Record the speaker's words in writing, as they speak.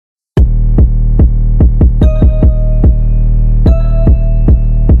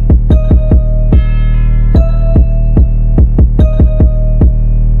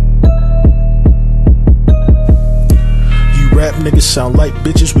sound like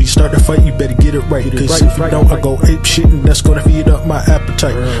bitches. When you start to fight, you better get it right. Cause if you don't, I go ape shit, and that's gonna feed up my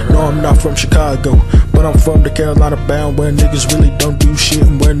appetite. No, I'm not from Chicago, but I'm from the Carolina bound, where niggas really don't do shit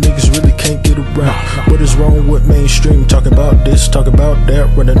and where niggas really can't get around. What is wrong with mainstream? Talking about this, talking about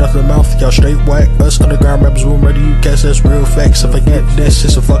that, running out the mouth, y'all straight whack. Us underground rappers will murder you cats, that's real facts. If I get this,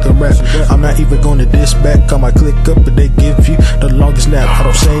 it's a fucking rap. I'm not even gonna diss back, call my click up, but they give you the longest nap. I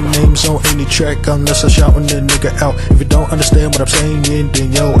don't say names on any track unless I shoutin' the nigga out. If you don't understand what I'm saying,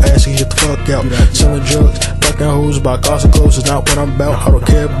 then yo ass can get the fuck out. Selling drugs, fucking hoes, buy cars and clothes is not what I'm about. I don't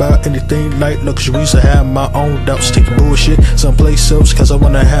care about anything like luxuries. I have my own doubts, taking bullshit someplace else, cause I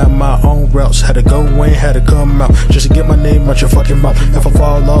wanna have my own routes. Had to go in, had to come out, just to get my name out your fucking mouth. If I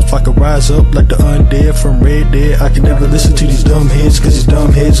fall off, I can rise up like the undead from Red Dead. I can never listen to these dumb heads, cause these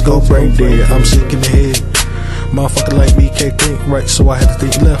dumb heads go brain dead. I'm sick in the head. Motherfucker like me can't think right, so I had to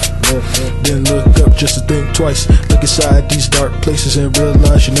think left. Then look up just to think twice. Look inside these dark places and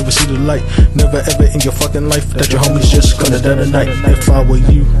realize you never see the light. Never ever in your fucking life that your homie's just gonna die tonight. If I were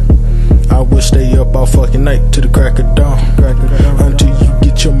you, I would stay up all fucking night till the crack of dawn, until you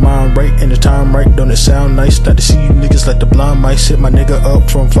get your mind right and the time right. Don't it sound nice? Not to see you niggas like the blind mice. Hit my nigga up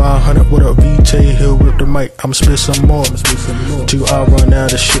from 500 with a V Taee, he'll rip the mic. I'ma spit some more till I run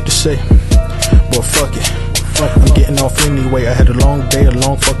out of shit to say. But fuck it, I'm getting off anyway. I had a long day, a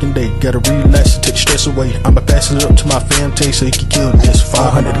long fucking day. Gotta relax and take the stress away. I'ma pass it up to my fam Taee so he can kill this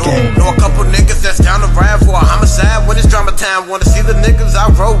 500 game. Know a couple niggas that's down to ride for a homicide when it's drama time. Wanna see the niggas I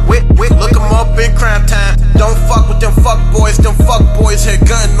roll with? Look them up in crime time. Don't fuck with them fuck boys. Them fuck boys hear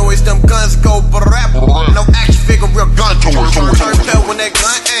gun noise. Them guns go brap. No action figure, real gun toys. Turn pale when that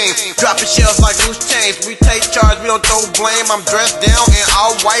gun aim. Dropping shells like loose chains. We take charge, we don't throw blame. I'm dressed down in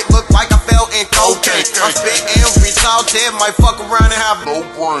all white, look like I fell in cocaine. I'm spitting retarded, might fuck around and have no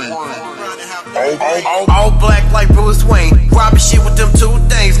brain. All black like Bruce Wayne. Robbing shit with them two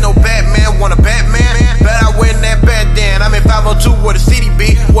things. No Batman, want a Batman? Bet I win that bet then. I'm in 502 where the city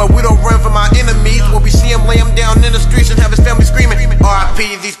be, where we don't run from our enemies, where we see him lay him down in the streets and have his family screaming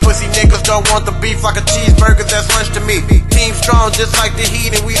R.I.P. These pussy niggas don't want the beef like a cheeseburger, that's lunch to me. Team strong just like the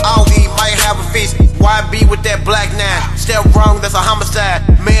heat and we all eat, might have a feast. Why be with that black 9? Step wrong, that's a homicide.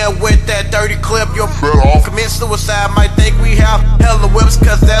 Man with that dirty clip, you're better off commit suicide. Might think we have hella whips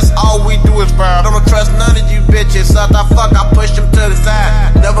cause that's all we do is burn. Don't trust none of you bitches, so I fuck, I push them to the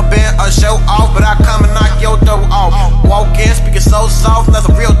side. Never been a show off, but I come and knock your door off. Walk in, speaking so soft, that's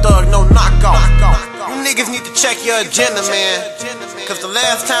a real thug, no knockoff. You niggas need to check your agenda, man, cause the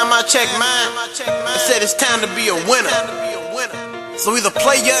last time I checked mine, it said it's time to be a winner. So either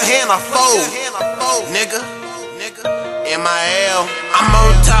play your hand or fold, nigga. MIL. I'm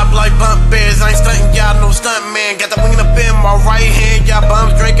on top like bump bears. I ain't stuntin', y'all no stunt man. Got the wing up in my right hand. Y'all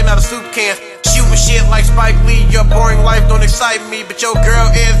bums drinking out of soup cans. Shooting shit like Spike Lee. Your boring life don't excite me, but your girl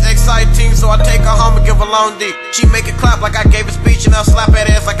is exciting, so I take her home and give her long D. She make it clap like I gave a speech, and I'll slap that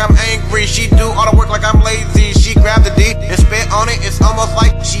ass like I'm angry. She do all the work like I'm lazy. She grab the D and spit on it. It's almost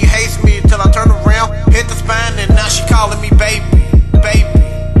like she hates me.